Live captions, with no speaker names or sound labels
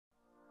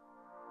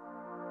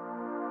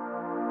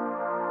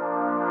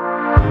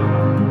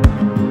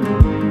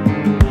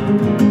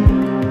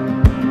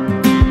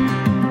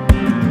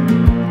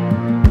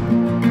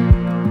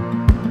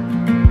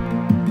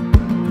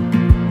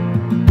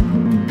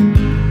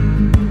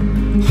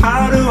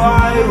How do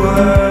I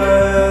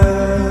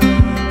word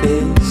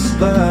this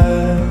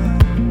verse?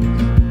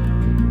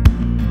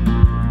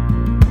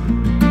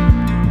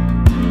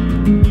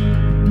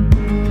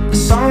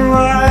 So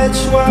much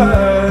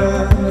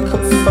work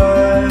at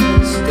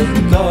first it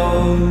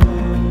goes.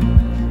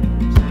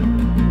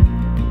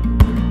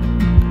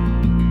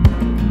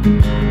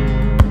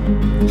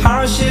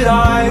 How should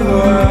I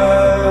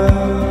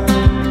word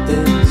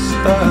this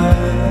verse?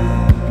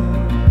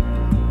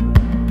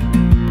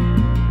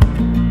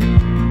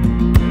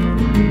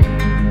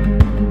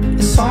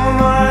 It's so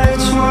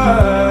much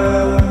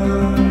work.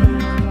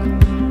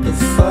 The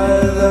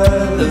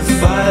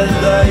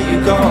further you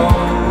go.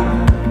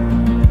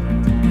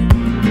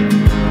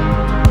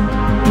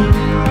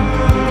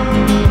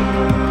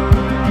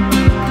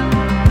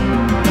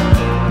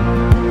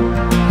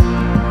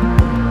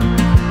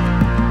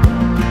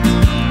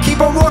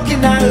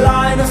 That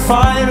line, a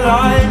fine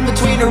line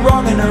between a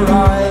wrong and a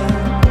right.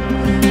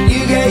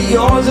 You get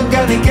yours, I'm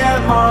gonna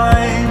get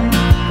mine.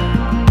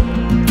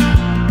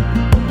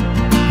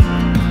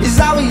 Is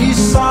that what you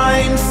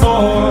signed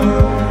for?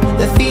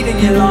 They're feeding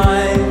your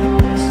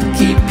lines to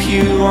keep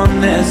you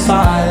on their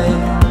side.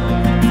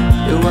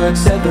 It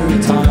works every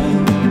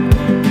time.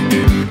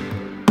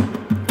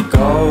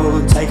 Go,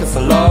 take it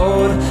for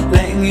load,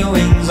 letting your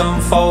wings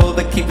unfold,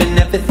 but keeping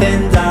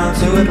everything down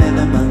to a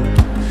minimum.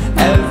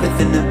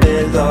 Everything a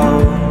bit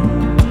low.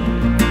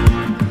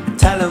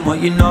 Tell them what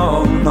you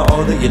know, not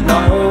all that you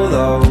know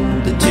though.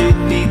 The truth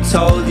be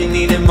told, you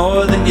needed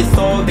more than you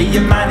thought, but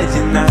you're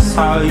managing, that's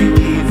how you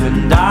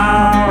evened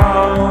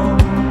out.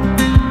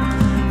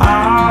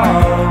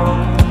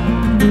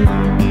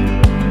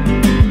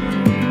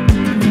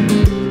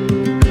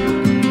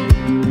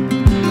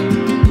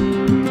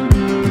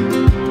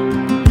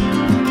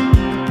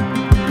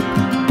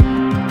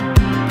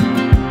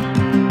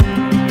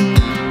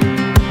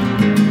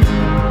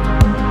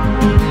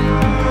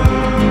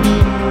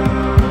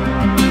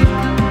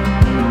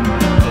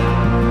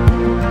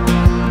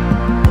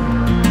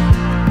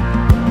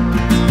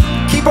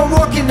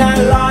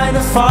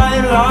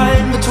 Fine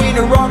line between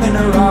a wrong and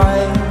a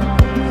right.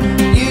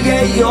 You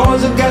get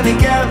yours, I'm gonna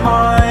get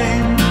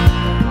mine.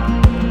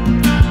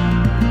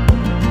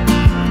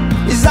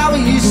 Is that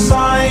what you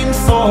signed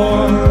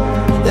for?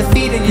 They're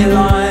feeding your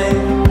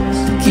lines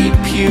to keep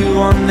you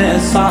on their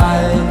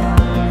side.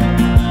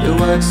 It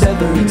works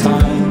every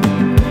time.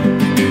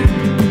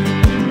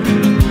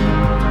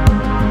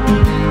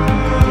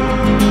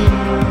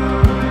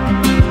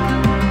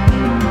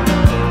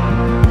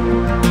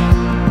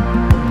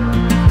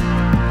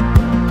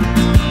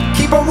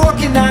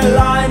 That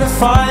line, a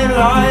fine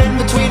line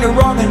between a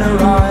wrong and a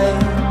right.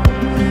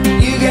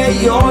 You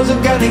get yours, I'm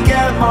gonna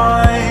get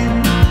mine.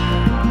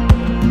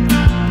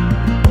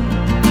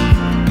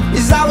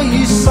 Is that what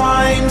you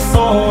signed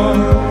for?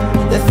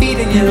 They're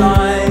feeding your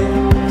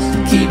lines to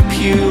keep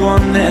you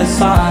on their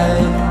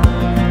side.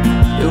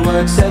 It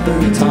works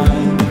every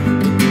time.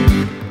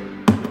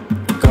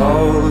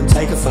 Go,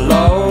 take it for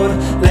load,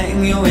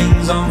 letting your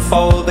wings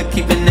unfold, but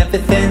keeping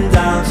everything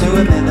down to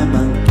a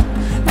minimum.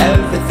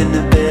 Everything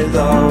a bit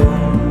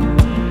low.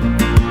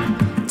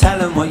 Tell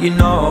them what you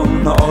know,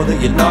 not all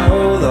that you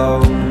know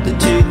though. The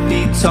truth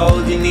be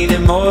told, you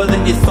needed more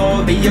than you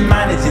thought, but you're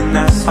managing,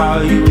 that's how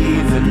you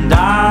evened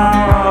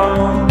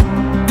out.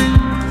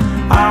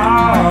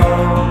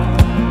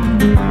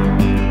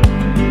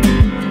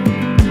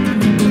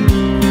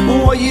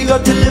 What you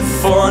got to live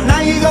for?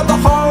 Now you got the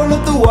whole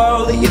of the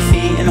world at your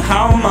feet, and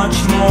how much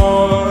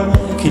more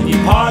can you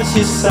pass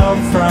yourself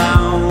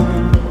round?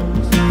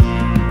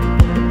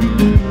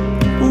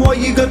 What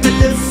you got to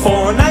live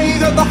for? Now you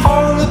got the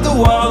whole of the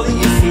world at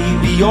your feet,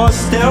 but you're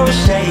still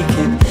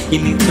shaking. You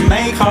need to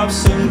make up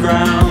some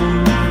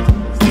ground.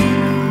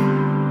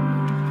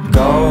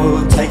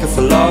 Go, take it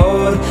for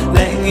load,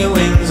 letting your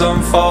wings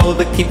unfold,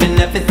 but keeping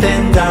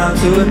everything down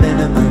to a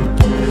minimum.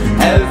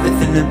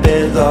 Everything a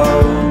bit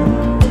low.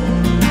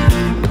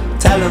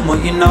 Tell them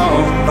what you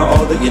know, not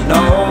all that you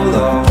know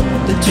though.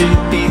 The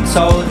truth be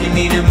told, you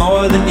needed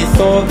more than you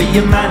thought, but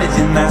you're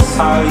managing, that's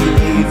how you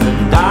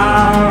even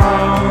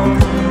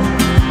down.